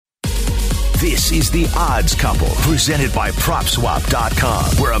This is The Odds Couple, presented by PropSwap.com,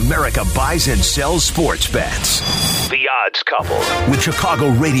 where America buys and sells sports bets. The Odds Couple, with Chicago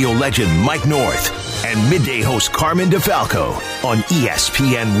radio legend Mike North and midday host Carmen DeFalco on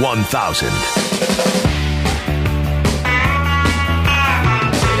ESPN 1000.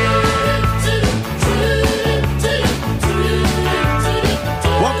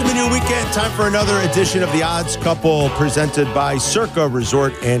 Weekend, time for another edition of The Odds Couple, presented by Circa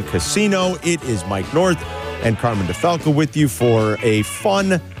Resort and Casino. It is Mike North and Carmen DeFalco with you for a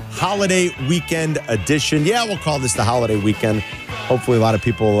fun holiday weekend edition. Yeah, we'll call this the holiday weekend. Hopefully a lot of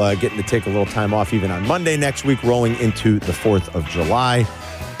people getting to take a little time off even on Monday next week, rolling into the 4th of July.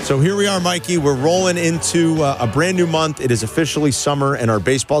 So here we are, Mikey. We're rolling into a brand new month. It is officially summer, and our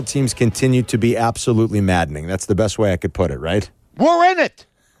baseball teams continue to be absolutely maddening. That's the best way I could put it, right? We're in it.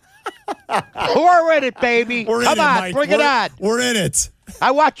 We're in it, baby. Come on, Mike. Bring it on. We're in it.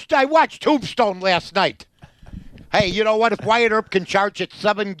 I watched Tombstone last night. Hey, you know what? If Wyatt Earp can charge at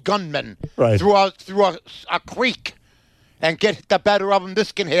 7 gunmen through a creek and get the better of them,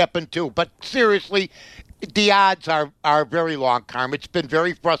 this can happen too. But seriously, the odds are very long, Carm. It's been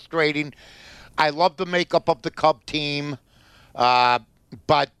very frustrating. I love the makeup of the Cub team,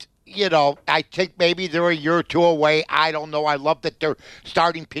 but you know, I think maybe they're a year or two away. I don't know. I love that their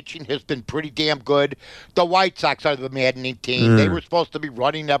starting pitching has been pretty damn good. The White Sox are the maddening team. They were supposed to be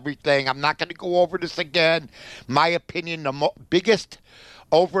running everything. I'm not going to go over this again. My opinion, the biggest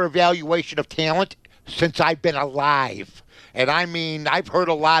over-evaluation of talent since I've been alive. And I mean, I've heard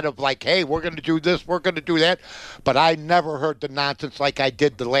a lot of like, hey, we're going to do this, we're going to do that. But I never heard the nonsense like I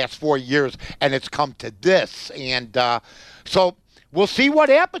did the last 4 years. And it's come to this. And so we'll see what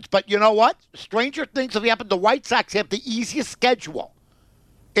happens, but you know what? Stranger things have happened. The White Sox have the easiest schedule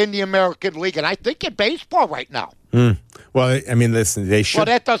in the American League, and I think in baseball right now. Well, I mean, listen, they should. Well,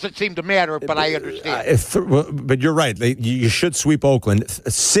 that doesn't seem to matter, but I understand. But you're right. You should sweep Oakland.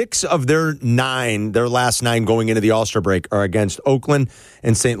 6 of their last 9 going into the All-Star break are against Oakland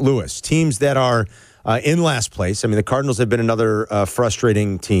and St. Louis, teams that are in last place. I mean, the Cardinals have been another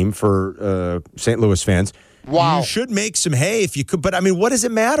frustrating team for St. Louis fans. Wow. You should make some hay if you could. But, I mean, what does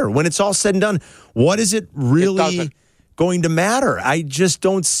it matter? When it's all said and done, what is it really going to matter? I just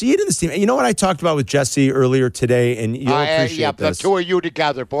don't see it in this team. And you know what I talked about with Jesse earlier today, and you'll appreciate this. The two of you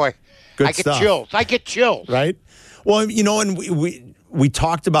together, boy. Good I stuff. get chills. I get chills. Right? Well, you know, and we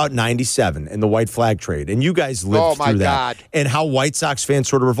talked about 97 and the white flag trade, and you guys lived through that. God. And how White Sox fans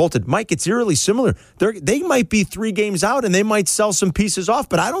sort of revolted. Mike, it's eerily similar. They might be 3 games out, and they might sell some pieces off,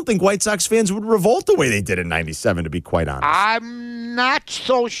 but I don't think White Sox fans would revolt the way they did in 97, to be quite honest. I'm not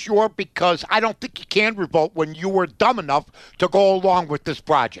so sure, because I don't think you can revolt when you were dumb enough to go along with this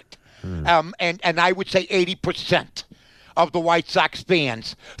project. And I would say 80% of the White Sox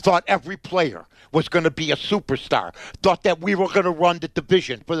fans thought every player was going to be a superstar, thought that we were going to run the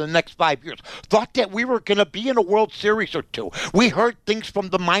division for the next 5 years, thought that we were going to be in a World Series or 2. We heard things from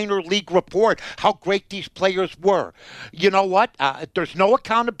the minor league report, how great these players were. You know what? There's no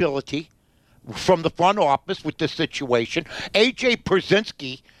accountability from the front office with this situation. A.J.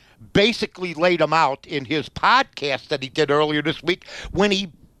 Pierzynski basically laid him out in his podcast that he did earlier this week when he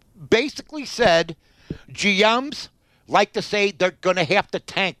basically said GMs like to say they're going to have to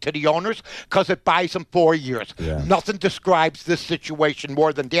tank to the owners because it buys them 4 years. Yeah. Nothing describes this situation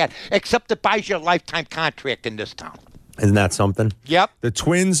more than that, except it buys you a lifetime contract in this town. Isn't that something? Yep. The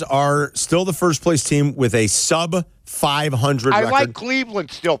Twins are still the first-place team with a sub-500 record. I like Cleveland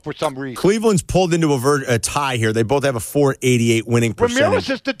still for some reason. Cleveland's pulled into a tie here. They both have a .488 winning percentage. Ramirez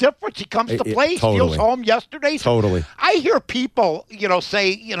is the difference. He comes to play. He steals home yesterday. Totally. I hear people,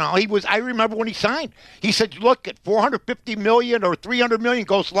 say, I remember when he signed. He said, look, at $450 million or $300 million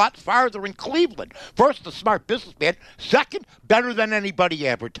goes a lot farther in Cleveland. First, a smart businessman. Second, better than anybody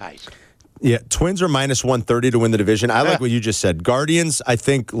advertised. Yeah, Twins are minus 130 to win the division. I like what you just said. Guardians, I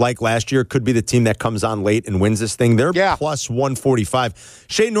think, like last year, could be the team that comes on late and wins this thing. They're plus 145.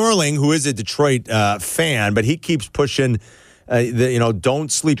 Shea Norling, who is a Detroit fan, but he keeps pushing,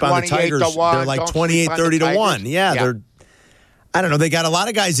 don't sleep on the Tigers. They're like 28, 30 to 1. Yeah, they're. I don't know. They got a lot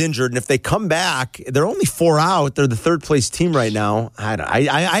of guys injured, and if they come back, they're only 4 out. They're the third-place team right now. I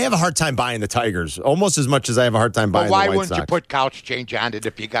have a hard time buying the Tigers, almost as much as I have a hard time buying the White Sox. Why wouldn't you put couch change on it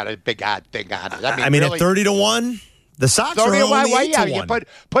if you got a big odd thing on it? I mean really, at 30 to 1, the Sox are only 8 to 1. You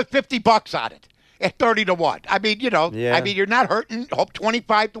put $50 on it at 30 to 1. I mean, you're not hurting. Hope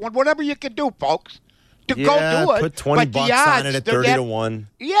 25 to 1, whatever you can do, folks. Go do it. Put $20 on it at 30 to 1.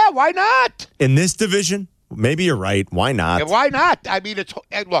 Yeah, why not? In this division, Maybe you're right. Why not? Yeah, why not? I mean,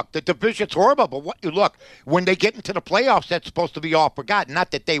 look, the division's horrible, but look, when they get into the playoffs, that's supposed to be all forgotten.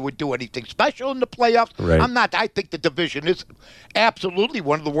 Not that they would do anything special in the playoffs. Right. I think the division is absolutely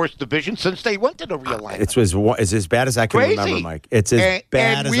one of the worst divisions since they went to the realignment. It's as bad as I can remember, Mike. It's as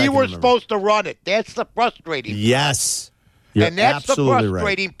bad as I can remember. And we were supposed to run it. That's the frustrating part. Yes. You're and that's the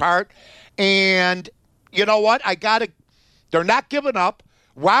frustrating part. And you know what? They're not giving up.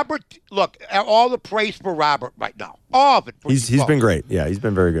 Robert, look, all the praise for Robert right now. All of it. He's been great. Yeah, he's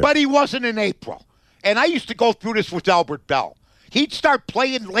been very good. But he wasn't in April. And I used to go through this with Albert Bell. He'd start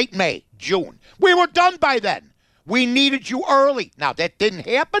playing late May, June. We were done by then. We needed you early. Now, that didn't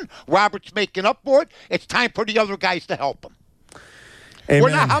happen. Robert's making up for it. It's time for the other guys to help him.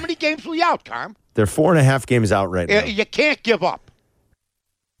 Amen. How many games are we out, Carm? They're 4.5 games out right now. You can't give up.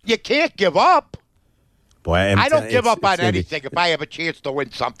 You can't give up. Boy, I don't give up on anything if I have a chance to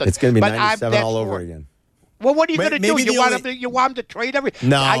win something. It's going to be 97 all over again. Well, what are you going to do? You want him to trade everything?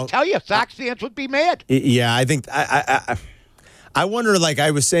 No. I tell you, Sox fans would be mad. Yeah, I think I wonder, like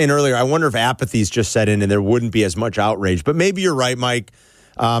I was saying earlier, I wonder if apathy's just set in and there wouldn't be as much outrage. But maybe you're right, Mike.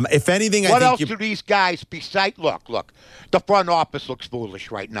 If anything, what else do these guys besides look? The front office looks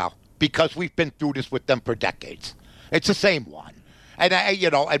foolish right now because we've been through this with them for decades. It's the same one. And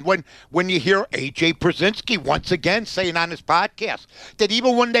and when you hear A.J. Brzezinski once again saying on his podcast that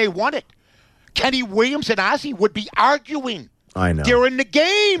even when they won it, Kenny Williams and Ozzie would be arguing. I know. During the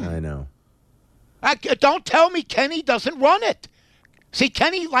game. I know. Don't tell me Kenny doesn't run it. See,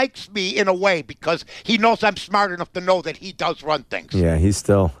 Kenny likes me in a way because he knows I'm smart enough to know that he does run things. Yeah, he's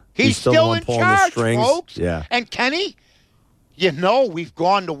still in charge, folks. Yeah. And Kenny, we've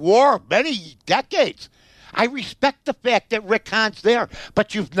gone to war many decades. I respect the fact that Rick Hahn's there,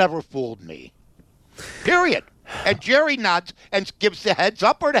 but you've never fooled me. Period. And Jerry nods and gives the heads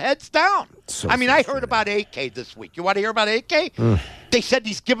up or the heads down. I heard about AK this week. You want to hear about AK? They said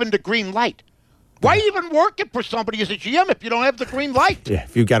he's given the green light. Why even working for somebody as a GM if you don't have the green light? Yeah,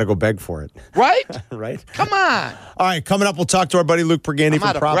 if you've got to go beg for it. Right? Right. Come on. All right, coming up, we'll talk to our buddy Luke Pergande from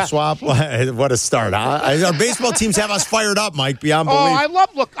PropSwap. What a start, huh? Our baseball teams have us fired up, Mike, beyond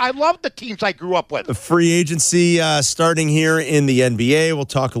belief. I love the teams I grew up with. The free agency starting here in the NBA. We'll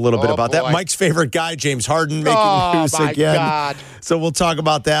talk a little bit about that. Mike's favorite guy, James Harden, making news again. God. So we'll talk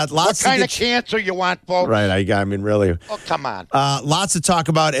about that. What kind of cancer you want, folks? Right, I mean, really. Oh, come on. Lots to talk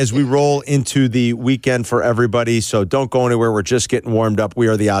about as we roll into the weekend for everybody. So don't go anywhere. We're just getting warmed up. We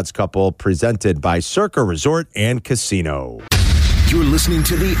are the Odds Couple, presented by Circa Resort and Casino. You're listening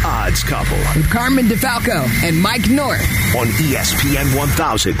to the Odds Couple with Carmen DeFalco and Mike North on ESPN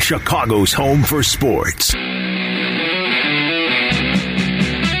 1000, Chicago's home for sports.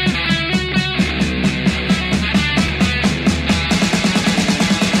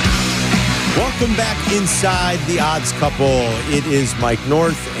 Welcome back inside the Odds Couple. It is Mike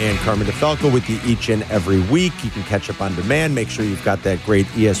North and Carmen DeFalco with you each and every week. You can catch up on demand. Make sure you've got that great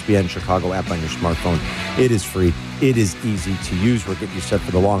ESPN Chicago app on your smartphone. It is free. It is easy to use. We're getting you set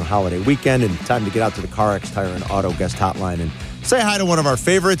for the long holiday weekend and time to get out to the CarX Tire and Auto guest hotline and say hi to one of our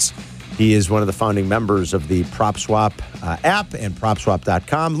favorites. He is one of the founding members of the PropSwap app and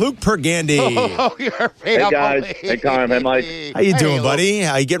PropSwap.com. Luke Pergande. Oh, you're Hey, guys. Hey, Carmen. Hey, Mike. How you doing, buddy?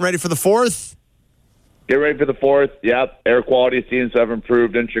 Are you getting ready for the 4th? Get ready for the 4th. Yep. Air quality seems to have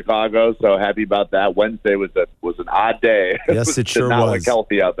improved in Chicago, so happy about that. Wednesday was an odd day. Yes, it sure not was. Look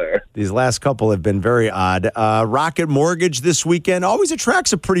healthy out there. These last couple have been very odd. Rocket Mortgage this weekend always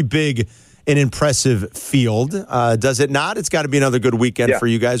attracts a pretty big and impressive field. Does it not? It's got to be another good weekend for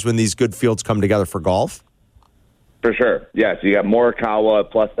you guys when these good fields come together for golf. For sure. Yes, you got Morikawa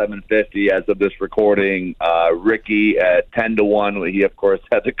at plus 750 as of this recording. Ricky at 10-1. He, of course,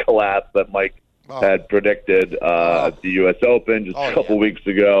 had the collapse that Mike had predicted at the U.S. Open just a couple weeks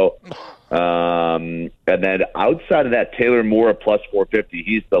ago. And then outside of that, Taylor Moore at plus 450.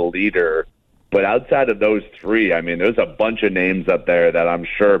 He's the leader. But outside of those three, I mean, there's a bunch of names up there that I'm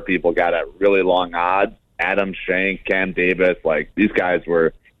sure people got at really long odds. Adam Schenk, Cam Davis, like these guys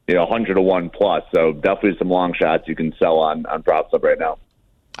were 100-1 plus. So definitely some long shots you can sell on PropSwap right now.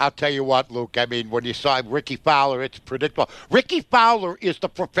 I'll tell you what, Luke. I mean, when you saw Ricky Fowler, it's predictable. Ricky Fowler is the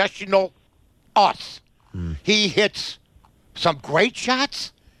professional us. He hits some great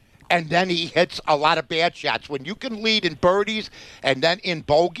shots, and then he hits a lot of bad shots. When you can lead in birdies and then in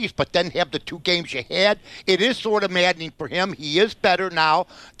bogeys, but then have the two games you had, it is sort of maddening for him. He is better now.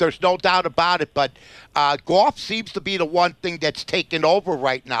 There's no doubt about it. But golf seems to be the one thing that's taken over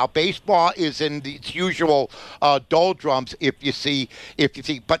right now. Baseball is in its usual doldrums, if you see.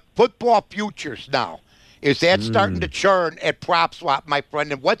 But football futures now Is that starting to churn at PropSwap, my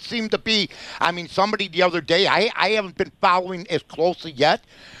friend? And what seemed to be, somebody the other day, I haven't been following as closely yet,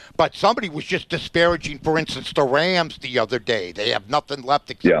 but somebody was just disparaging, for instance, the Rams the other day. They have nothing left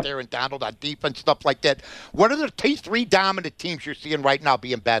except Aaron Donald on defense, stuff like that. What are the three dominant teams you're seeing right now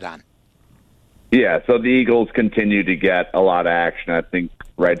being bet on? Yeah, so the Eagles continue to get a lot of action, I think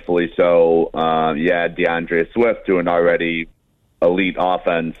rightfully so. DeAndre Swift to an already elite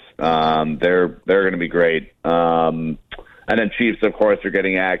offense. They're going to be great. And then Chiefs, of course, are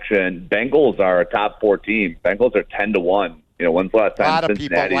getting action. Bengals are a top 4 team. Bengals are 10-1. When's the last time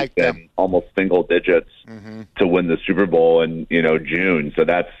Cincinnati's been almost single digits to win the Super Bowl in June? So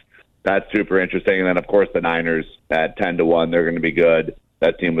that's super interesting. And then, of course, the Niners at 10-1. They're going to be good.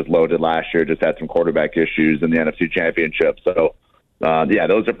 That team was loaded last year, just had some quarterback issues in the NFC Championship. So,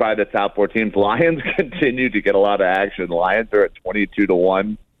 those are probably the top 4 teams. Lions continue to get a lot of action. The Lions are at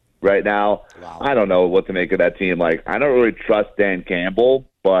 22-1 right now. Wow. I don't know what to make of that team. Like, I don't really trust Dan Campbell,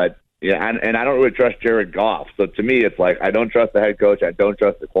 but and I don't really trust Jared Goff. So to me, it's like I don't trust the head coach. I don't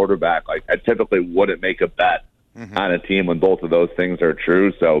trust the quarterback. Like, I typically wouldn't make a bet on a team when both of those things are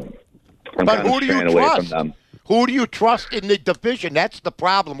true. So I'm kind of straying away from them. Who do you trust in the division? That's the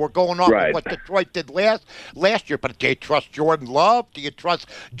problem. We're going off of what Detroit did last year. But do you trust Jordan Love? Do you trust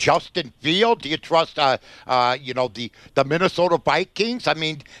Justin Fields? Do you trust the Minnesota Vikings?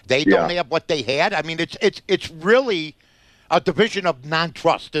 They don't have what they had. It's really a division of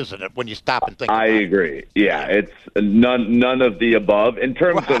non-trust, isn't it, when you stop and think about it? I agree. Yeah, it's none of the above in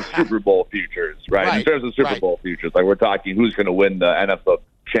terms of Super Bowl futures, right? In terms of Super Bowl futures, like we're talking who's going to win the NFL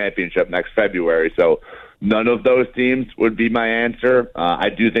championship next February. So none of those teams would be my answer. I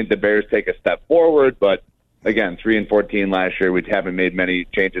do think the Bears take a step forward, but again, 3-14 last year. We haven't made many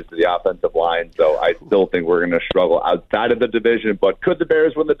changes to the offensive line, so I still think we're going to struggle outside of the division. But could the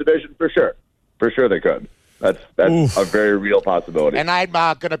Bears win the division? For sure. For sure they could. That's a very real possibility. And I'm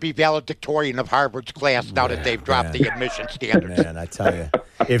going to be valedictorian of Harvard's class now that they've dropped the admission standards. Man, I tell you,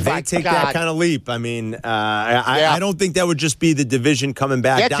 if they take that kind of leap, I don't think that would just be the division coming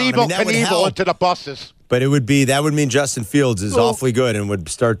back That's down. Evil that would Knievel help. into the buses. But that would mean Justin Fields is awfully good and would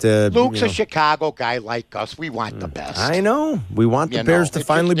start to. Luke's a Chicago guy like us. We want the best. I know. We want the Bears to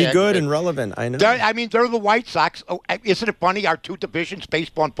finally be good and relevant. I know. They're the White Sox. Oh, isn't it funny? Our 2 divisions,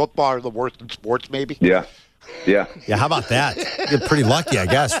 baseball and football, are the worst in sports, maybe? Yeah. Yeah, how about that? You're pretty lucky, I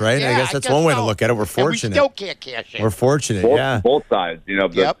guess, right? I guess that's one way to look at it. We're fortunate. And we still can't cash in. We're fortunate, both sides. The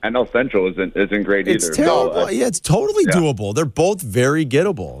NL Central isn't great either. It's terrible. It's totally doable. They're both very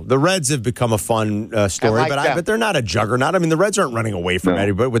gettable. The Reds have become a fun story, but they're not a juggernaut. The Reds aren't running away from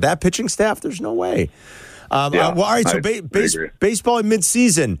anybody. With that pitching staff, there's no way. All right, so baseball in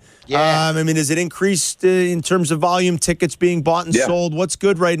mid-season. Is it increased in terms of volume, tickets being bought and sold? What's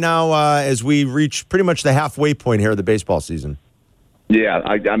good right now as we reach pretty much the halfway point here of the baseball season? Yeah,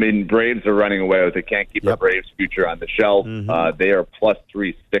 Braves are running away with it. Can't keep the Braves future on the shelf. They are plus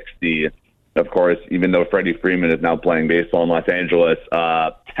 360, of course, even though Freddie Freeman is now playing baseball in Los Angeles.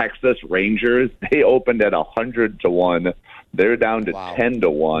 Texas Rangers, they opened at 100-1. They're down to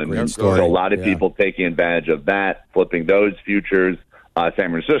 10-1. So a lot of people taking advantage of that, flipping those futures.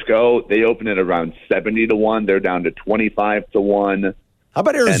 San Francisco, they opened at around 70-1. They're down to 25-1. How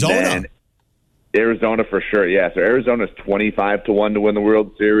about Arizona? And Arizona for sure, yeah. So Arizona's 25-1 to win the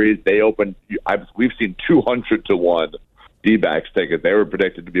World Series. They opened. We've seen 200-1 D-backs tickets. They were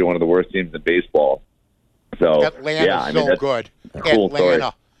predicted to be one of the worst teams in baseball. So Atlanta's so good. Cool Atlanta.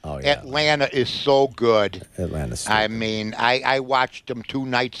 Story. Oh, yeah. Atlanta is so good. Atlanta's so good. I watched them 2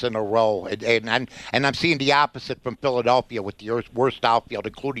 nights in a row, and I'm seeing the opposite from Philadelphia with the worst outfield,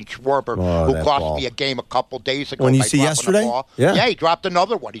 including Schwarber, who cost me a game a couple days ago. When you see yesterday, he dropped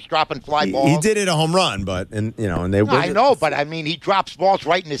another one. He's dropping fly balls. He did hit a home run, but they. I know, but he drops balls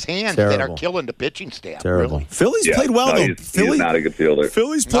right in his hands that are killing the pitching staff. Terrible. Really. Phillies played well though. He's not a good fielder.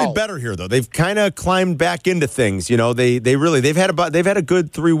 Phillies played better here though. They've kind of climbed back into things. They've had a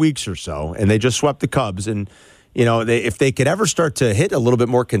good 3 weeks or so, and they just swept the Cubs. And if they could ever start to hit a little bit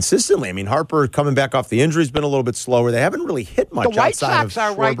more consistently. Harper coming back off the injury has been a little bit slower. They haven't really hit much. The White Sox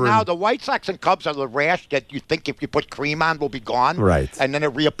are right Schwarber now. The White Sox and Cubs are the rash that you think if you put cream on will be gone. Right. And then it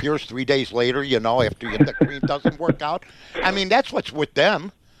reappears 3 days later, after if the cream doesn't work out. That's what's with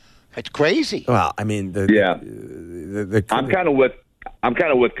them. It's crazy. Well, I'm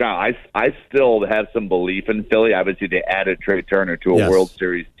kind of with Kyle. I still have some belief in Philly. Obviously, they added Trey Turner to a World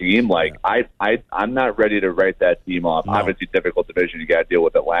Series team. I'm not ready to write that team off. No. Obviously, difficult division. You got to deal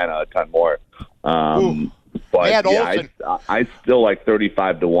with Atlanta a ton more. But Matt Olson. I still like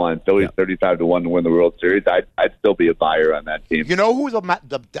 35-1. Philly's 35-1 to win the World Series. I'd still be a buyer on that team. You know who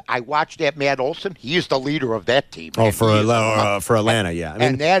I watched that Matt Olson? He is the leader of that team. Oh, for Atlanta, yeah.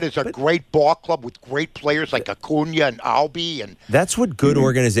 And that is a great ball club with great players like Acuna and Albi. And that's what good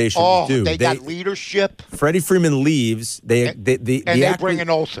organizations do. They got leadership. Freddie Freeman leaves. They bring in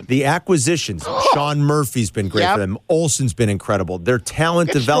Olson. The acquisitions. Sean Murphy's been great for them. Olson's been incredible. Their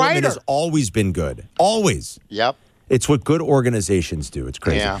talent development has always been good. Always. Yep. It's what good organizations do. It's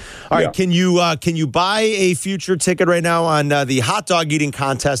crazy. Yeah. All right, can you buy a future ticket right now on the hot dog eating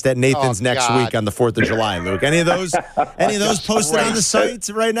contest at Nathan's next week on the 4th of July, Luke? Any of those posted on the site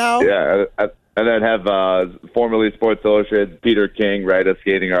right now? Yeah, and then have formerly Sports Illustrated's Peter King write a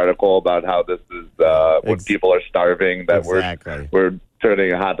scathing article about how this is when people are starving that we're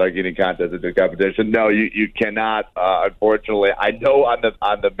turning a hot dog eating contest into a competition. No, you cannot. Unfortunately, I know on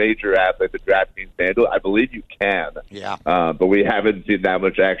the major apps like the DraftKings, FanDuel, I believe you can. Yeah. But we haven't seen that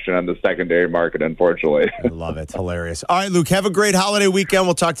much action on the secondary market, unfortunately. I love it. It's hilarious. All right, Luke, have a great holiday weekend.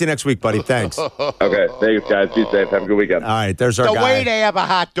 We'll talk to you next week, buddy. Thanks. Okay, thanks, guys. Be safe. Have a good weekend. All right, there's our guy. The way they have a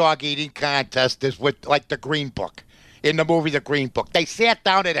hot dog eating contest is with like the Green Book. In the movie The Green Book, they sat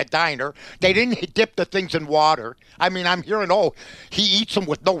down at a diner. They didn't dip the things in water. I mean, I'm hearing, he eats them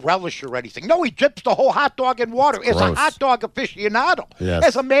with no relish or anything. No, he dips the whole hot dog in water. As a hot dog aficionado,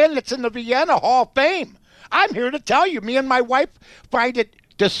 as a man that's in the Vienna Hall of Fame, I'm here to tell you, me and my wife find it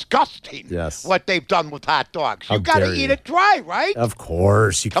disgusting what they've done with hot dogs. You got to eat it dry, right? Of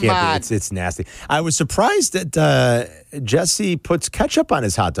course. You can't. It's nasty. I was surprised that Jesse puts ketchup on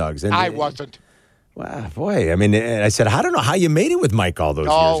his hot dogs. And I wasn't. Wow, boy. I mean, I said, I don't know how you made it with Mike all those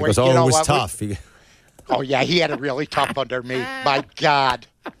years. He goes, it was tough. He had it really tough under me. My God.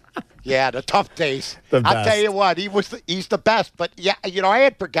 Yeah, the tough days. I'll tell you what, he's the best. But, I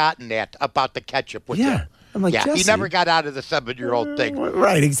had forgotten that about the ketchup with him. I'm like, Jesse. He never got out of the 7-year-old thing.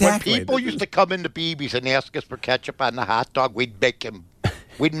 Right, exactly. When people used to come into BB's and ask us for ketchup on the hot dog, we'd make him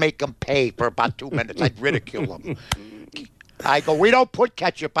pay for about 2 minutes. I'd ridicule him. I go, we don't put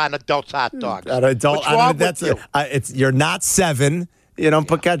ketchup on adults' hot dogs. What's wrong with you? You're not 7. You don't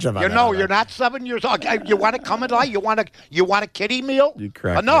put ketchup on it. You're not 7 years old. You want to come in line? You want a kiddie meal? You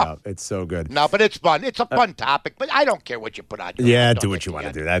crack me up. It's so good. No, but it's fun. It's a fun topic, but I don't care what you put on your hot dog do what you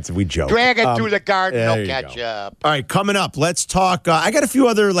want to do. We joke. Drag it through the garden, no ketchup. All right, coming up, let's talk. I got a few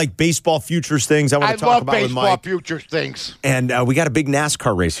other baseball futures things I want to talk about with Mike. I love baseball futures things. And we got a big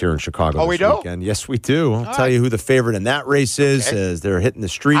NASCAR race here in Chicago this weekend. Yes, we do. I'll tell you who the favorite in that race is as they're hitting the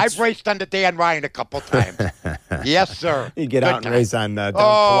streets. I've raced under Dan Ryan a couple times. Yes, sir. You get out and race on Columbus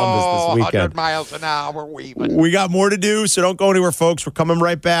this weekend. 100 miles an hour weaving. We got more to do, so don't go anywhere, folks. We're coming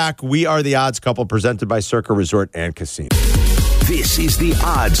right back. We are The Odds Couple, presented by Circa Resort and Casino. This is The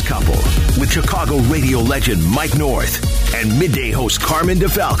Odds Couple with Chicago radio legend Mike North and midday host Carmen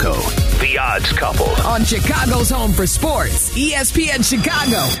DeFalco. The Odds Couple. On Chicago's home for sports, ESPN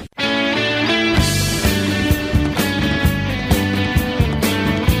Chicago.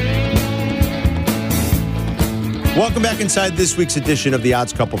 Welcome back inside this week's edition of The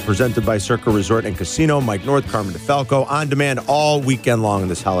Odds Couple, presented by Circa Resort and Casino. Mike North, Carmen DeFalco, on demand all weekend long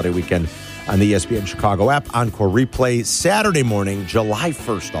this holiday weekend on the ESPN Chicago app. Encore replay Saturday morning, July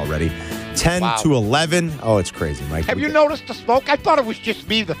 1st already, 10 to 11. Oh, it's crazy, Mike. Have you noticed the smoke? I thought it was just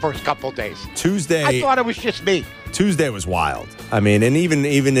me the first couple of days. Tuesday. I thought it was just me. Tuesday was wild. I mean, and even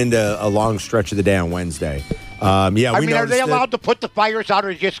into a long stretch of the day on Wednesday. Are they allowed to put the fires out, or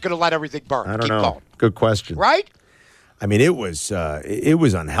are you just going to let everything burn? I don't know. Going? Good question. Right? I mean, it was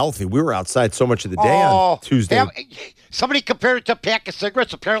unhealthy. We were outside so much of the day on Tuesday. Somebody compared it to a pack of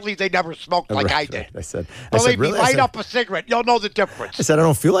cigarettes. Apparently, they never smoked like I did. I said, really? Light up a cigarette. You'll know the difference. I said, I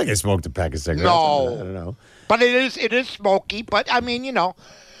don't feel like I smoked a pack of cigarettes. No. I don't know. But it is smoky. But, I mean,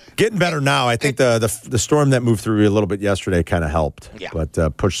 Getting better now. I think the storm that moved through a little bit yesterday kind of helped. Yeah.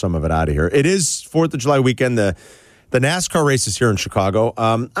 But pushed some of it out of here. It is 4th of July weekend. The NASCAR race is here in Chicago.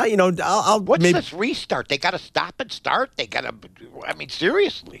 What's this restart? They got to stop and start? They got to,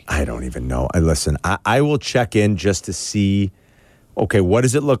 seriously. I don't even know. Listen, I will check in just to see, what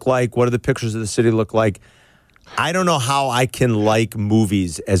does it look like? What do the pictures of the city look like? I don't know how I can like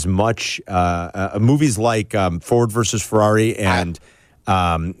movies as much, movies like Ford versus Ferrari and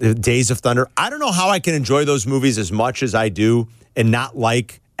Days of Thunder. I don't know how I can enjoy those movies as much as I do and not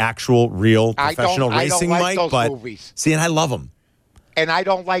like actual, real, professional racing, Mike. But movies. See, and I love them. And I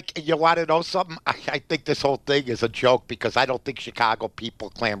don't like. You want to know something? I think this whole thing is a joke because I don't think Chicago people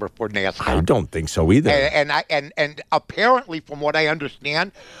clamor for NASCAR. I don't think so either. And apparently, from what I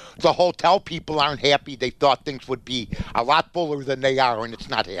understand, the hotel people aren't happy. They thought things would be a lot fuller than they are, and it's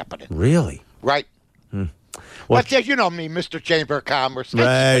not happening. Really? Right. But there's, you know me, Mr. Chamber of Commerce.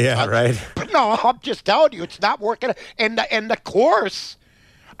 Right. But no, I'm just telling you, it's not working. And the course,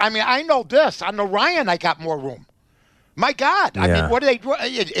 I mean, I know this. On the Ryan, I got more room. My God. I mean, what do they do?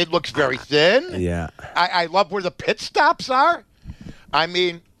 It looks very thin. Yeah. I love where the pit stops are. I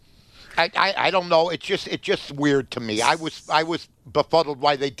mean, I don't know. It's just weird to me. I was befuddled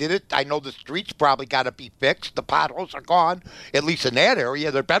why they did it. I know the streets probably got to be fixed. The potholes are gone. At least in that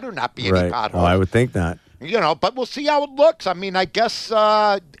area, there better not be any potholes. Oh, I would think not. You know, but we'll see how it looks. I mean, I guess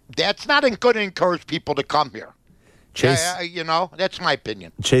that's not going to encourage people to come here. Chase, you know, that's my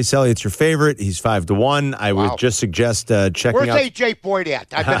opinion. Chase Elliott's your favorite. He's 5-1. I would just suggest checking Where's out. Where's AJ Boyd at?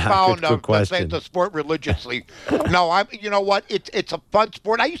 I've been following the sport religiously. No, you know what? It's a fun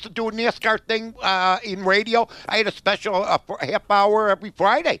sport. I used to do a NASCAR thing in radio. I had a special half hour every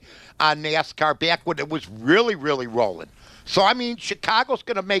Friday on NASCAR back when it was really, really rolling. So, I mean, Chicago's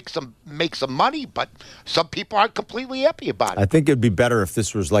going to make some money, but some people aren't completely happy about it. I think it'd be better if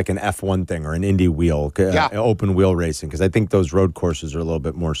this was like an F1 thing or an Indy wheel, open wheel racing, because I think those road courses are a little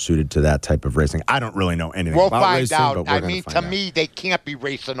bit more suited to that type of racing. I don't really know anything about racing. We'll find out. I mean, to me, they can't be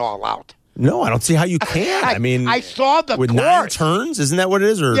racing all out. No, I don't see how you can. I mean, I saw the with course. 9 turns, isn't that what it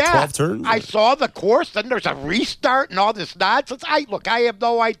is, or 12 turns? I saw the course, then there's a restart and all this nonsense. I have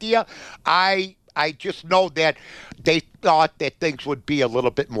no idea. I just know that they thought that things would be a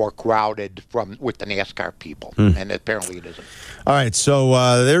little bit more crowded with the NASCAR people, and apparently it isn't. All right,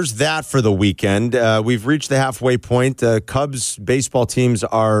 so there's that for the weekend. We've reached the halfway point. Cubs baseball teams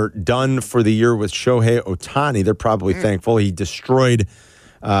are done for the year with Shohei Ohtani. They're probably thankful. He destroyed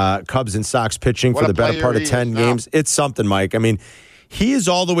Cubs and Sox pitching for the better part of 10 games. It's something, Mike. I mean, he is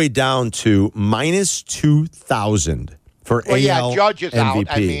all the way down to minus 2,000 for AL Judge is MVP.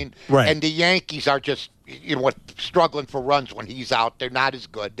 out. I mean, and the Yankees are just struggling for runs when he's out. They're not as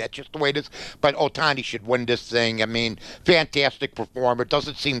good. That's just the way it is. But Ohtani should win this thing. I mean, fantastic performer.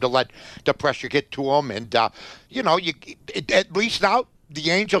 Doesn't seem to let the pressure get to him. And, at least now the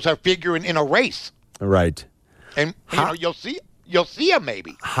Angels are figuring in a race. Right. And, you'll see him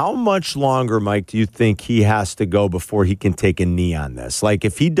maybe. How much longer, Mike, do you think he has to go before he can take a knee on this? Like,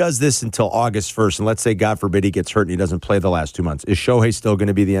 if he does this until August 1st, and let's say, God forbid, he gets hurt and he doesn't play the last 2 months, is Shohei still going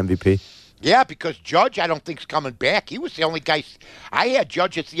to be the MVP? Yeah, because Judge, I don't think, is coming back. He was the only guy. I had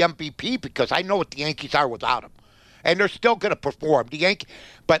Judge as the MVP because I know what the Yankees are without him. And they're still going to perform.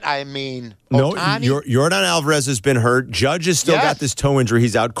 But I mean, Ohtani, no, Yordan Alvarez has been hurt. Judge has still got this toe injury.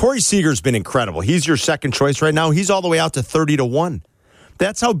 He's out. Corey Seager's been incredible. He's your second choice right now. He's all the way out to 30-1.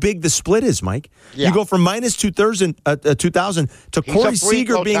 That's how big the split is, Mike. Yeah. You go from minus 2,000 to Corey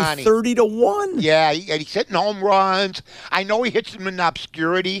Seager being 30-1. Yeah, and he's hitting home runs. I know he hits them in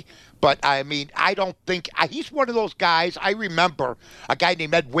obscurity. But, I mean, I don't think he's one of those guys. I remember a guy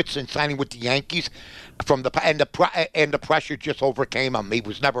named Ed Whitson signing with the Yankees and the pressure just overcame him. He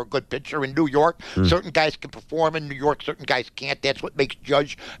was never a good pitcher in New York. Certain guys can perform in New York. Certain guys can't. That's what makes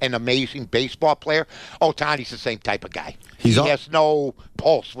Judge an amazing baseball player. Ohtani's the same type of guy. He has no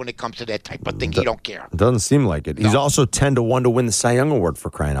pulse when it comes to that type of thing. He don't care. Doesn't seem like it. No. He's also 10-1 to win the Cy Young Award,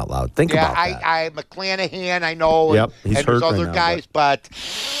 for crying out loud. Think about that. Yeah, McClanahan, I know. Yep, and hurt there's other right now, guys, but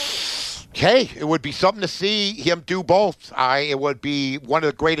hey, it would be something to see him do both. It would be one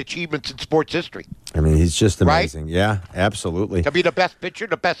of the great achievements in sports history. I mean, he's just amazing. Right? Yeah, absolutely. To be the best pitcher,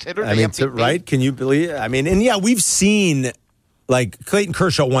 the best hitter, right? Can you believe it? I mean, and yeah, we've seen, like, Clayton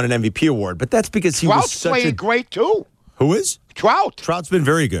Kershaw won an MVP award, but that's because he was such playing great, too. Who is? Trout. Trout's been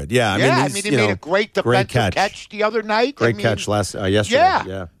very good. Yeah, I mean, he made a great defensive catch the other night. Great catch yesterday.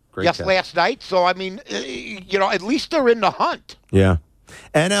 Yeah. Great catch. Last night. So, I mean, at least they're in the hunt. Yeah.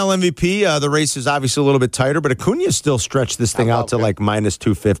 NL MVP, the race is obviously a little bit tighter, but Acuna still stretched this thing out to like minus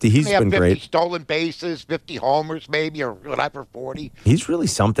 250. He's been 50 great. Stolen bases, 50 homers maybe, or whatever, 40. He's really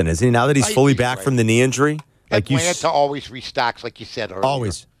something, isn't he? Now that he's fully back from the knee injury. Atlanta always restocks, like you said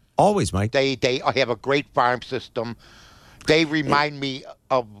earlier. Always, Mike. They have a great farm system. They remind me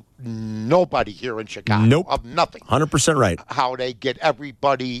of nobody here in Chicago. Nope. Of nothing. 100% right. How they get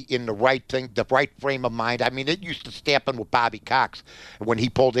everybody in the right thing, the right frame of mind. I mean, it used to happen with Bobby Cox when he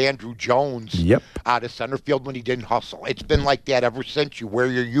pulled Andrew Jones out of center field when he didn't hustle. It's been like that ever since. You wear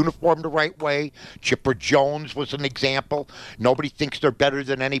your uniform the right way. Chipper Jones was an example. Nobody thinks they're better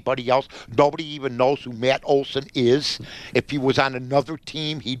than anybody else. Nobody even knows who Matt Olson is. If he was on another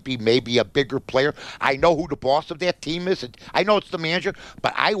team, he'd be maybe a bigger player. I know who the boss of that team is. I know it's the manager,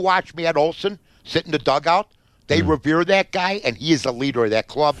 but I watch Matt Olson sit in the dugout. They revere that guy, and he is the leader of that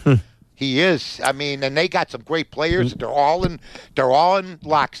club. He is. I mean, and they got some great players. They're all in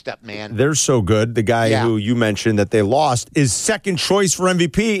lockstep, man. They're so good. The guy who you mentioned that they lost is second choice for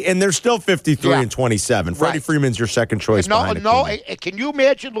MVP, and they're still 53 and 27. Freddie Freeman's your second choice. Can you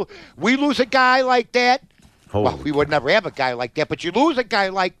imagine? We lose a guy like that. Well, we would never have a guy like that, but you lose a guy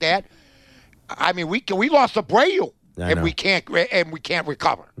like that. I mean, we lost Abreu, and we can't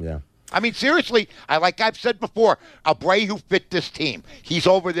recover. Yeah. I mean, seriously, like I've said before, Abreu fit this team. He's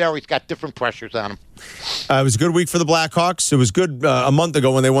over there. He's got different pressures on him. It was a good week for the Blackhawks. It was good a month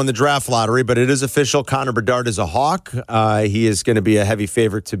ago when they won the draft lottery, but it is official. Connor Bedard is a Hawk. He is going to be a heavy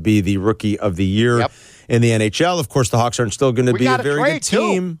favorite to be the Rookie of the Year in the NHL. Of course, the Hawks are still going to be a very good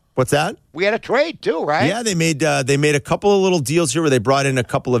team. What's that? We had a trade too, right? Yeah, they made a couple of little deals here where they brought in a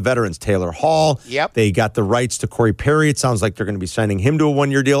couple of veterans. Taylor Hall. Yep. They got the rights to Corey Perry. It sounds like they're going to be signing him to a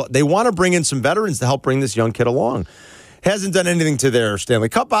one-year deal. They want to bring in some veterans to help bring this young kid along. Hasn't done anything to their Stanley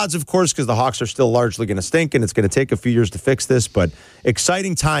Cup odds, of course, because the Hawks are still largely going to stink, and it's going to take a few years to fix this. But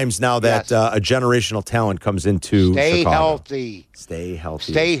exciting times now that a generational talent comes into Chicago. Stay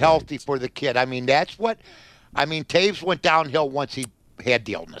healthy for the kid. I mean, that's what. I mean, Taves went downhill once he had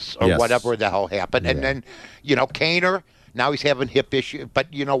the illness or whatever the hell happened, and then Kaner. Now he's having hip issue.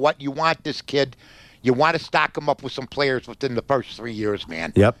 But you know what? You want this kid. You want to stock them up with some players within the first 3 years,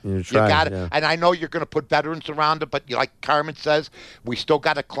 man. Yep. You got to, and I know you're going to put veterans around it, but like Carmen says, we still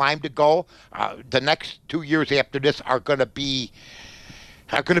got to climb to go. The next 2 years after this are going to be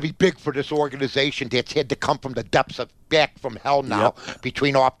big for this organization that's had to come from the depths of back from hell now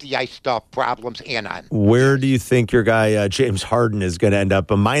between off the ice stuff problems and on. Where do you think your guy James Harden is going to end up?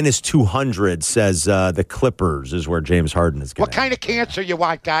 A minus 200 says the Clippers is where James Harden is going. What kind of cancer you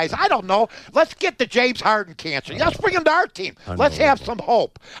want, guys? I don't know. Let's get the James Harden cancer. Let's bring him to our team. Let's have some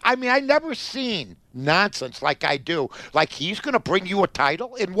hope. I mean, I never seen nonsense like I do. Like he's going to bring you a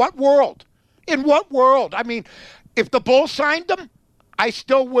title? In what world? In what world? I mean, if the Bulls signed him, I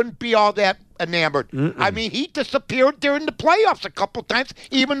still wouldn't be all that enamored. I mean, he disappeared during the playoffs a couple times,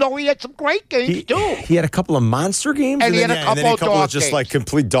 even though he had some great games, too. He had a couple of monster games? And he had a couple of dog just games. Like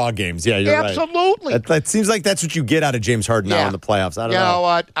complete dog games. Yeah, you're Absolutely. right. That seems like that's what you get out of James Harden now in the playoffs. I don't know. You know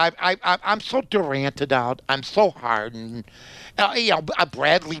what? I'm so Duranted out. I'm so hardened.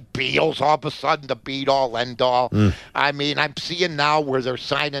 Bradley Beal's all of a sudden the beat-all, end-all. I mean, I'm seeing now where they're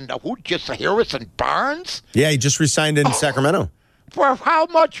signing Harrison Barnes? Yeah, he just re-signed in Sacramento. For how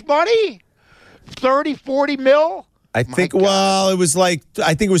much money? 30, 40 mil? I think, it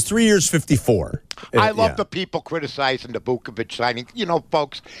was 3 years, 54. I love the people criticizing the Vukovic signing. You know,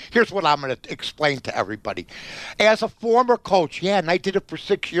 folks, here's what I'm going to explain to everybody. As a former coach, and I did it for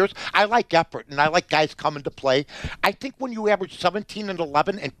 6 years, I like effort, and I like guys coming to play. I think when you average 17 and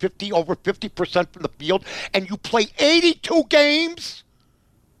 11 and over 50% from the field, and you play 82 games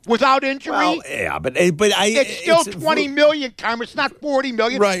without injury? Well, yeah, but it's still $20 million, Carmen. It's not $40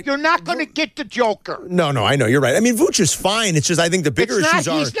 million. Right. You're not going to get the Joker. No, I know. You're right. I mean, Vooch is fine. It's just I think the bigger issues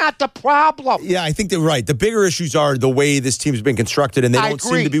are... He's not the problem. Yeah, I think they're right. The bigger issues are the way this team's been constructed, and they don't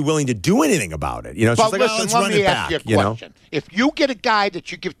seem to be willing to do anything about it. You know, it's but just like, listen, let's run it back. Let me ask you a question. If you get a guy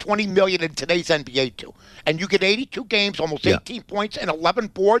that you give $20 million in today's NBA to, and you get 82 games, almost 18 points, and 11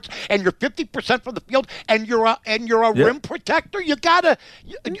 boards, and you're 50% from the field, and you're a rim protector, you gotta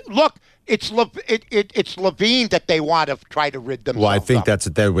look. It's Levine that they want to try to rid themselves. Well, I think of. that's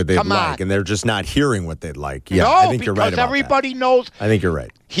what they'd like, and they're just not hearing what they'd like. Yeah, I think you're right about that. Because everybody knows. I think you're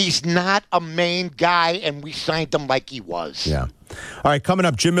right. He's not a main guy, and we signed him like he was. Yeah. All right, coming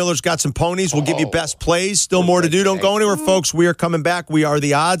up, Jim Miller's got some ponies. We'll give you best plays. Still more to do. Don't go anywhere, folks. We are coming back. We are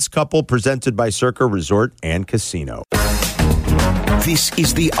the Odds Couple, presented by Circa Resort and Casino. This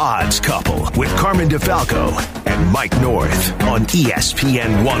is the Odds Couple with Carmen DeFalco and Mike North on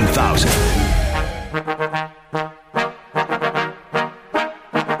ESPN 1000.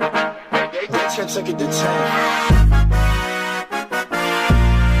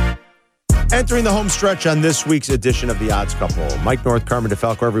 Entering the home stretch on this week's edition of the Odds Couple. Mike North, Carmen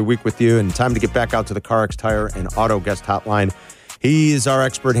DeFalco every week with you, and time to get back out to the CarX Tire and Auto Guest Hotline. He is our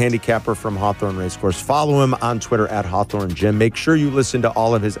expert handicapper from Hawthorne Racecourse. Follow him on Twitter at Hawthorne Jim. Make sure you listen to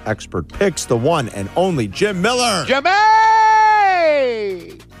all of his expert picks. The one and only Jim Miller. Jimmy!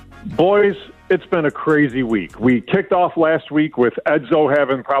 Boys, it's been a crazy week. We kicked off last week with Edzo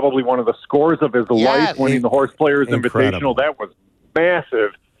having probably one of the scores of his life, winning the Horse Players Invitational. That was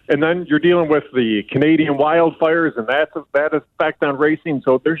massive. And then you're dealing with the Canadian wildfires, and that effect on racing.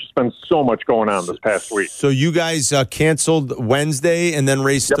 So there's just been so much going on this past week. So you guys canceled Wednesday and then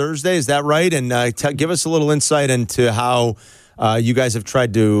raced Thursday. Is that right? And give us a little insight into how You guys have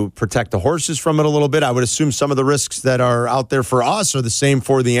tried to protect the horses from it a little bit. I would assume some of the risks that are out there for us are the same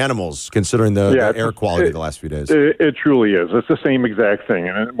for the animals, considering the air quality the last few days. It truly is. It's the same exact thing.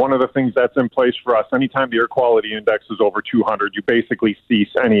 And one of the things that's in place for us, anytime the air quality index is over 200, you basically cease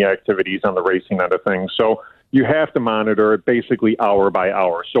any activities on the racing end of things. So you have to monitor it basically hour by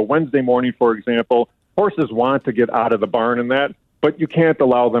hour. So Wednesday morning, for example, horses want to get out of the barn and that, but you can't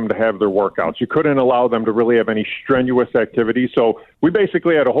allow them to have their workouts. You couldn't allow them to really have any strenuous activity. So we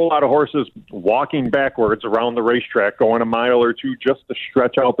basically had a whole lot of horses walking backwards around the racetrack, going a mile or two just to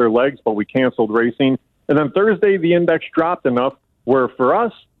stretch out their legs, but we canceled racing. And then Thursday, the index dropped enough where for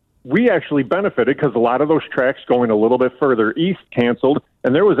us, we actually benefited because a lot of those tracks going a little bit further east canceled.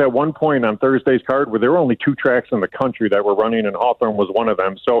 And there was at one point on Thursday's card where there were only 2 tracks in the country that were running, and Hawthorne was one of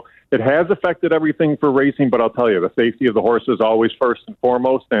them. So it has affected everything for racing, but I'll tell you, the safety of the horse is always first and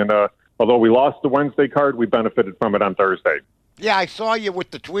foremost. And although we lost the Wednesday card, we benefited from it on Thursday. Yeah, I saw you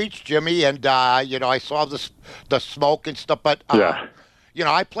with the tweets, Jimmy, and, I saw the smoke and stuff, but...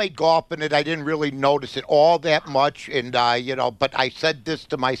 I played golf in it. I didn't really notice it all that much. And, but I said this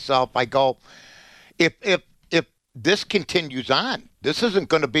to myself. I go, if this continues on, this isn't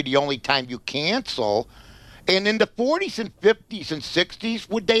going to be the only time you cancel. And in the 40s and 50s and 60s,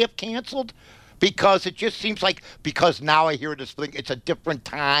 would they have canceled? Because it just seems like, because now I hear this thing, it's a different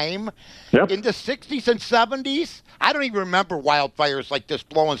time. Yep. In the 60s and 70s, I don't even remember wildfires like this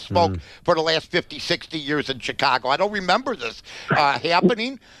blowing smoke for the last 50, 60 years in Chicago. I don't remember this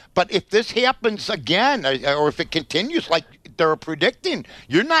happening. But if this happens again, or if it continues like they're predicting,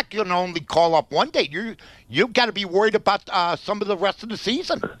 you're not going to only call up one day. You've got to be worried about some of the rest of the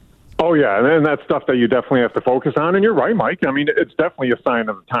season. Oh, yeah, and that's stuff that you definitely have to focus on. And you're right, Mike. I mean, it's definitely a sign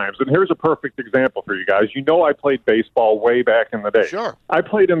of the times. And here's a perfect example for you guys. I played baseball way back in the day. Sure. I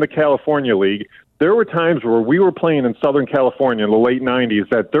played in the California League. There were times where we were playing in Southern California in the late 90s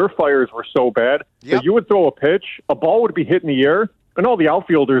that their fires were so bad that you would throw a pitch, a ball would be hit in the air, and all the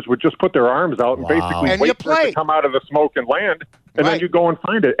outfielders would just put their arms out and basically wait for it to come out of the smoke and land, and then you go and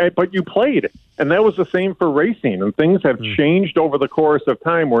find it. But you played. And that was the same for racing. And things have changed over the course of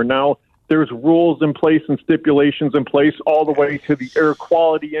time where now there's rules in place and stipulations in place all the way to the air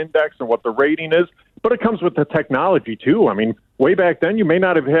quality index and what the rating is. But it comes with the technology, too. I mean, way back then, you may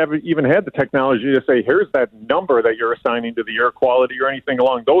not have even had the technology to say, here's that number that you're assigning to the air quality or anything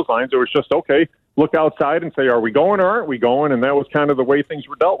along those lines. It was just, okay, look outside and say, are we going or aren't we going? And that was kind of the way things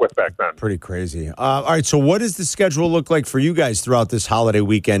were dealt with back then. Pretty crazy. All right, so what does the schedule look like for you guys throughout this holiday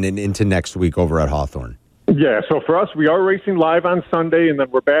weekend and into next week over at Hawthorne? Yeah, so for us, we are racing live on Sunday, and then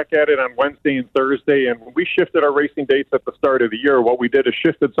we're back at it on Wednesday and Thursday. And when we shifted our racing dates at the start of the year, what we did is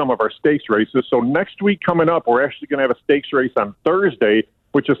shifted some of our stakes races. So next week coming up, we're actually going to have a stakes race on Thursday,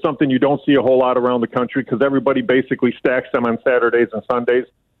 which is something you don't see a whole lot around the country because everybody basically stacks them on Saturdays and Sundays.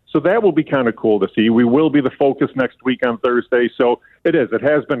 So that will be kind of cool to see. We will be the focus next week on Thursday. So it is. It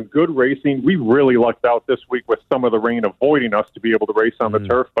has been good racing. We really lucked out this week with some of the rain avoiding us to be able to race on the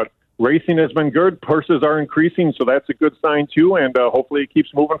turf. But racing has been good. Purses are increasing, so that's a good sign too. And hopefully it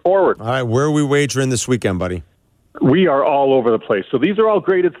keeps moving forward. All right, where are we wagering this weekend, buddy? We are all over the place. So these are all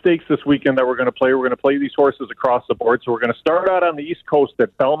graded stakes this weekend that we're going to play. We're going to play these horses across the board. So we're going to start out on the East Coast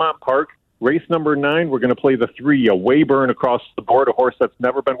at Belmont Park. Race number 9, we're going to play the 3, a Wayburn across the board, a horse that's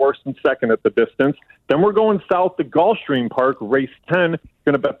never been worse than second at the distance. Then we're going south to Gulfstream Park, race 10,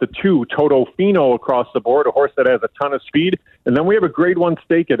 going to bet the 2, Toto Fino across the board, a horse that has a ton of speed. And then we have a grade 1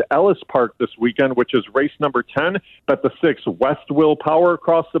 stake at Ellis Park this weekend, which is race number 10, bet the 6, West Will Power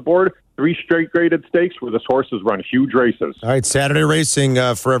across the board. 3 straight graded stakes where this horse has run huge races. All right, Saturday racing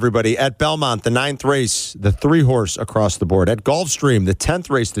for everybody. At Belmont, the 9th race, the 3-horse across the board. At Gulfstream, the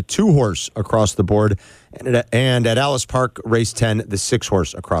 10th race, the 2-horse across the board. And at Ellis Park, race 10, the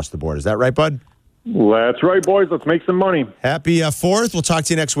 6-horse across the board. Is that right, bud? That's right, boys. Let's make some money. Happy 4th. We'll talk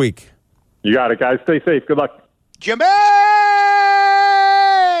to you next week. You got it, guys. Stay safe. Good luck. Jimmy!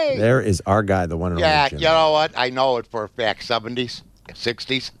 There is our guy, the one and only Jimmy. You know what? I know it for a fact. 70s.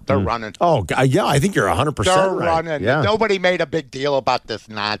 60s, they're running. Oh, yeah, I think you're 100% They're right. running. Yeah. Nobody made a big deal about this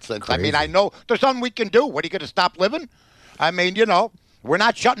nonsense. Crazy. I mean, I know there's something we can do. What, are you going to stop living? I mean, we're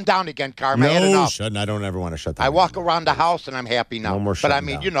not shutting down again, Carmen. I had enough. I don't ever want to shut down. I walk around the house and I'm happy now. No more but I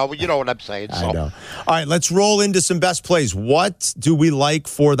mean, down. you know what I'm saying. So. I know. All right, let's roll into some best plays. What do we like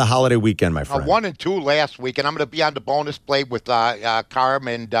for the holiday weekend, my friend? 1 and 2 last week, and I'm going to be on the bonus play with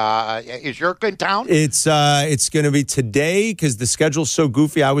Carmen. Is Circa in town? It's going to be today because the schedule's so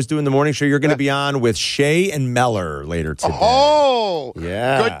goofy. I was doing the morning show. You're going to be on with Shea and Meller later today. Oh,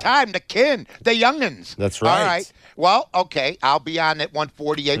 yeah. Good time. The youngins. That's right. All right. Well, okay, I'll be on at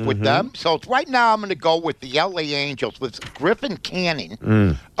 148 with them. So right now I'm going to go with the LA Angels with Griffin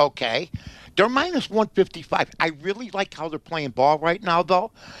Canning. Okay. They're minus 155. I really like how they're playing ball right now,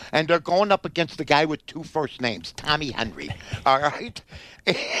 though. And they're going up against the guy with 2 first names, Tommy Henry. All right?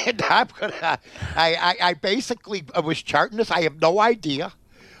 And I'm going to I basically was charting this. I have no idea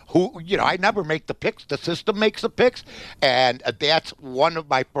who, I never make the picks. The system makes the picks, and that's one of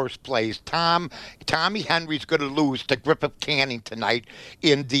my first plays. Tommy Henry's going to lose to Griffith Canning tonight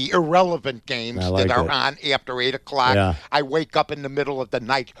in the irrelevant games that are on after 8 o'clock. Yeah. I wake up in the middle of the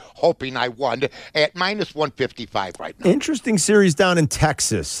night hoping I won at minus 155 right now. Interesting series down in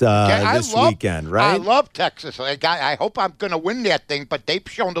Texas this weekend, right? I love Texas. I hope I'm going to win that thing, but they've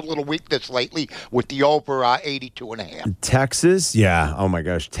shown a little weakness lately with the over 82.5. Texas, yeah. Oh, my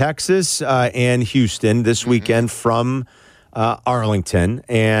gosh. Texas and Houston this weekend from Arlington.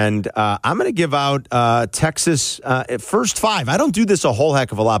 And I'm going to give out Texas first 5. I don't do this a whole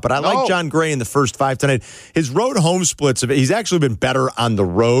heck of a lot, but I like John Gray in the first 5 tonight. His road home splits, he's actually been better on the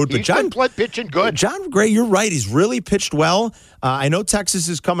road. He's been pitching good. John Gray, you're right. He's really pitched well. I know Texas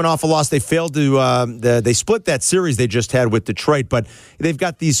is coming off a loss. They failed to they split that series they just had with Detroit, but they've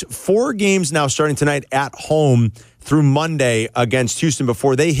got these 4 games now starting tonight at home through Monday against Houston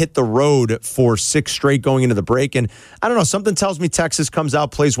before they hit the road for 6 straight going into the break. And I don't know, something tells me Texas comes out,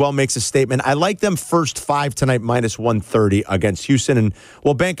 plays well, makes a statement. I like them first 5 tonight, minus 130 against Houston. And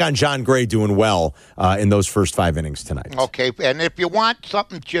we'll bank on John Gray doing well in those first 5 innings tonight. Okay, and if you want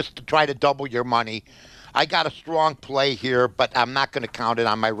something just to try to double your money, I got a strong play here, but I'm not going to count it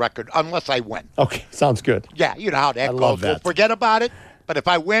on my record unless I win. Okay, sounds good. Yeah, you know how that goes. Love that. We'll forget about it. But if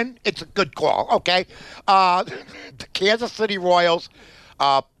I win, it's a good call, okay? The Kansas City Royals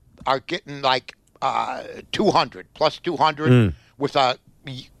are getting like 200, plus 200 with a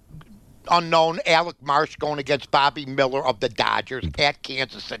unknown Alec Marsh going against Bobby Miller of the Dodgers at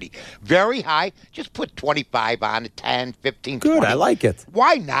Kansas City. Very high. Just put 25 on it, 10, 15, Good, 20. I like it.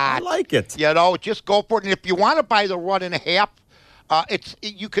 Why not? I like it. Just go for it. And if you want to buy the 1.5,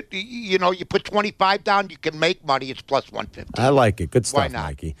 you put 25 down, you can make money. It's plus 150. I like it. Good stuff, Why not?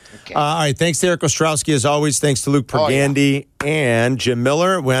 Mikey. Okay. All right. Thanks to Eric Ostrowski, as always. Thanks to Luke Pergande and Jim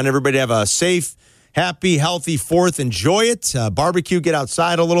Miller. We want everybody to have a safe, happy, healthy 4th. Enjoy it. Barbecue, get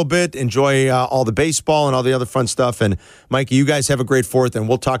outside a little bit. Enjoy all the baseball and all the other fun stuff. And, Mikey, you guys have a great 4th, and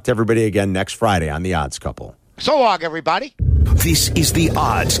we'll talk to everybody again next Friday on The Odds Couple. So long, everybody. This is The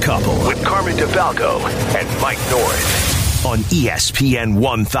Odds Couple with Carmen DeFalco and Mike North on ESPN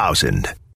 1000.